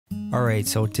Alright,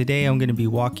 so today I'm going to be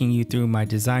walking you through my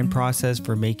design process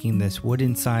for making this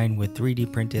wooden sign with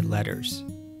 3D printed letters.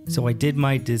 So I did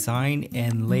my design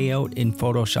and layout in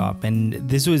Photoshop, and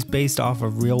this was based off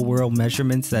of real world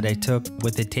measurements that I took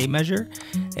with a tape measure.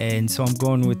 And so I'm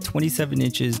going with 27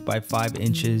 inches by 5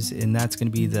 inches, and that's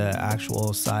going to be the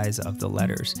actual size of the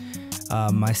letters.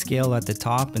 My scale at the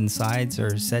top and sides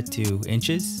are set to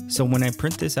inches. So when I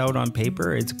print this out on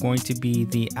paper, it's going to be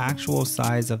the actual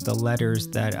size of the letters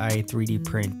that I 3D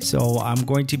print. So I'm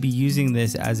going to be using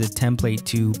this as a template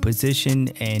to position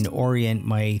and orient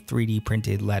my 3D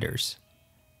printed letters.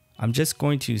 I'm just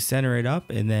going to center it up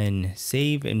and then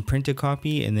save and print a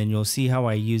copy, and then you'll see how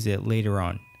I use it later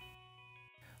on.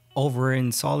 Over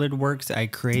in Solidworks, I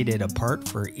created a part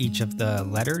for each of the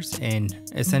letters, and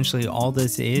essentially all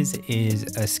this is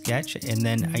a sketch, and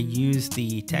then I use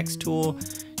the text tool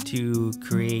to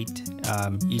create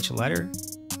each letter.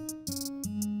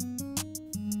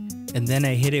 And then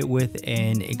I hit it with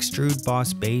an extrude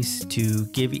boss base to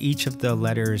give each of the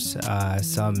letters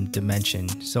some dimension.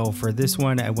 So for this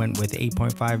one, I went with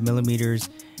 8.5 millimeters,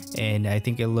 and I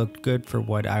think it looked good for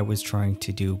what I was trying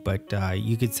to do, but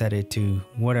you could set it to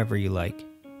whatever you like.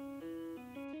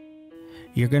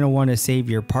 You're going to want to save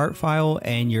your part file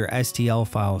and your STL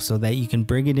file so that you can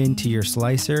bring it into your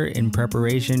slicer in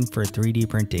preparation for 3D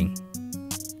printing.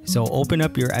 So open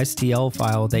up your STL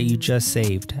file that you just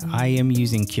saved. I am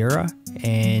using Cura,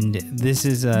 and this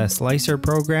is a slicer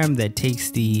program that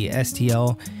takes the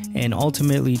STL and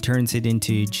ultimately turns it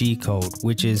into G-code,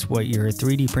 which is what your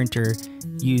 3D printer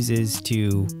uses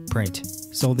to print.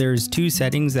 So there's two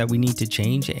settings that we need to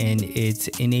change, and it's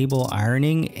enable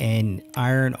ironing and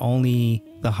iron only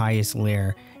the highest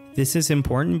layer. This is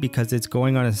important because it's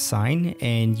going on a sign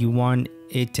and you want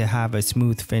it to have a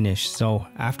smooth finish. So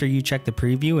after you check the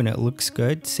preview and it looks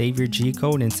good, save your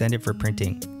G-code and send it for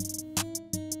printing.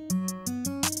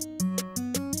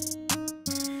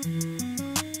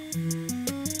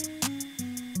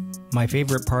 My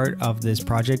favorite part of this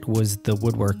project was the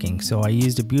woodworking. So I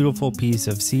used a beautiful piece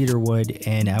of cedar wood,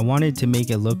 and I wanted to make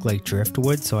it look like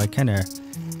driftwood, so I kind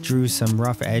of drew some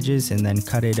rough edges and then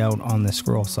cut it out on the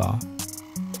scroll saw.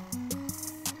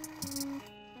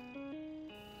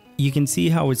 You can see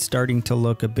how it's starting to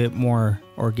look a bit more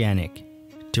organic.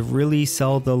 To really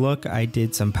sell the look, I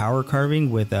did some power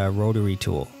carving with a rotary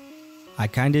tool. I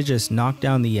kind of just knocked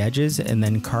down the edges and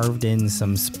then carved in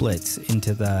some splits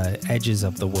into the edges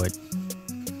of the wood.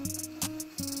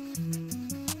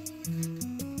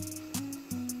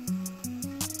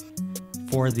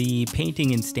 For the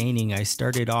painting and staining, I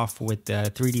started off with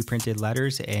the 3D printed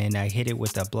letters and I hit it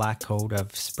with a black coat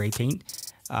of spray paint.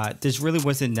 This really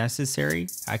wasn't necessary.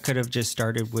 I could have just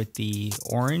started with the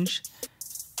orange,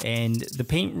 and the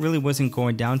paint really wasn't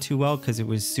going down too well because it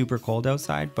was super cold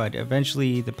outside, but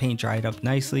eventually the paint dried up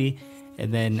nicely,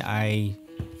 and then I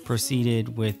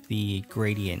proceeded with the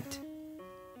gradient.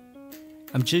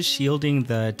 I'm just shielding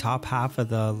the top half of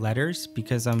the letters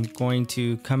because I'm going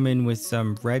to come in with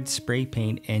some red spray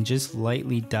paint and just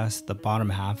lightly dust the bottom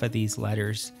half of these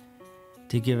letters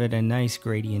to give it a nice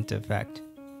gradient effect.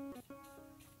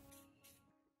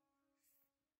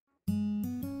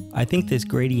 I think this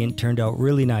gradient turned out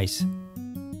really nice.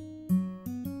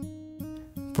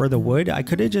 For the wood, I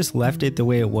could have just left it the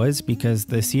way it was because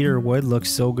the cedar wood looks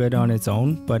so good on its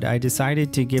own, but I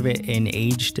decided to give it an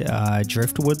aged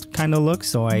driftwood kind of look,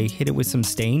 so I hit it with some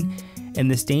stain,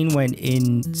 and the stain went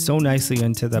in so nicely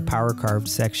into the power carved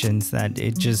sections that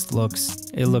it just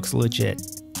looks legit.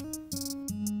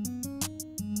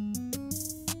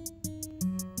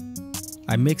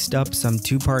 I mixed up some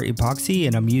 2-part epoxy,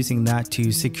 and I'm using that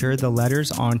to secure the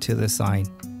letters onto the sign.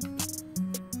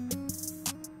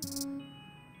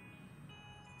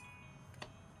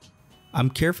 I'm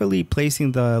carefully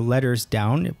placing the letters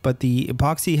down, but the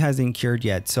epoxy hasn't cured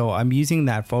yet, so I'm using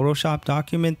that Photoshop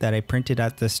document that I printed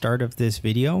at the start of this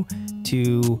video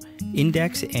to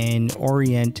index and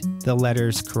orient the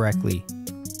letters correctly.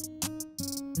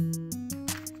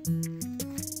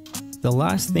 The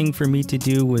last thing for me to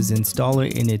do was install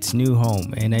it in its new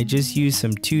home, and I just used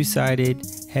some 2-sided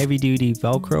heavy-duty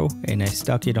Velcro and I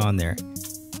stuck it on there.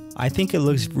 I think it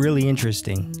looks really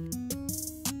interesting.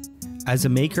 As a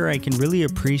maker, I can really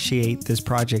appreciate this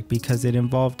project because it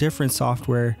involved different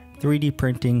software, 3D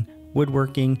printing,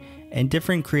 woodworking, and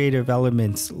different creative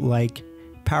elements like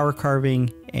power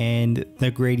carving and the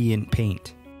gradient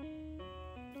paint.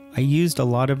 I used a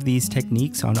lot of these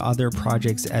techniques on other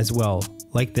projects as well,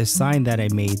 like this sign that I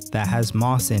made that has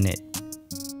moss in it.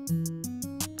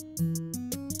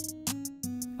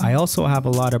 I I also have a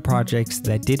lot of projects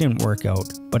that didn't work out,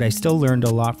 but I still learned a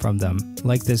lot from them,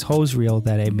 like this hose reel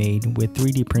that I made with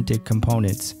 3D printed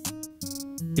components.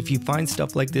 If you find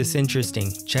stuff like this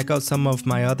interesting, check out some of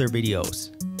my other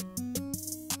videos.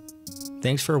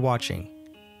 Thanks for watching.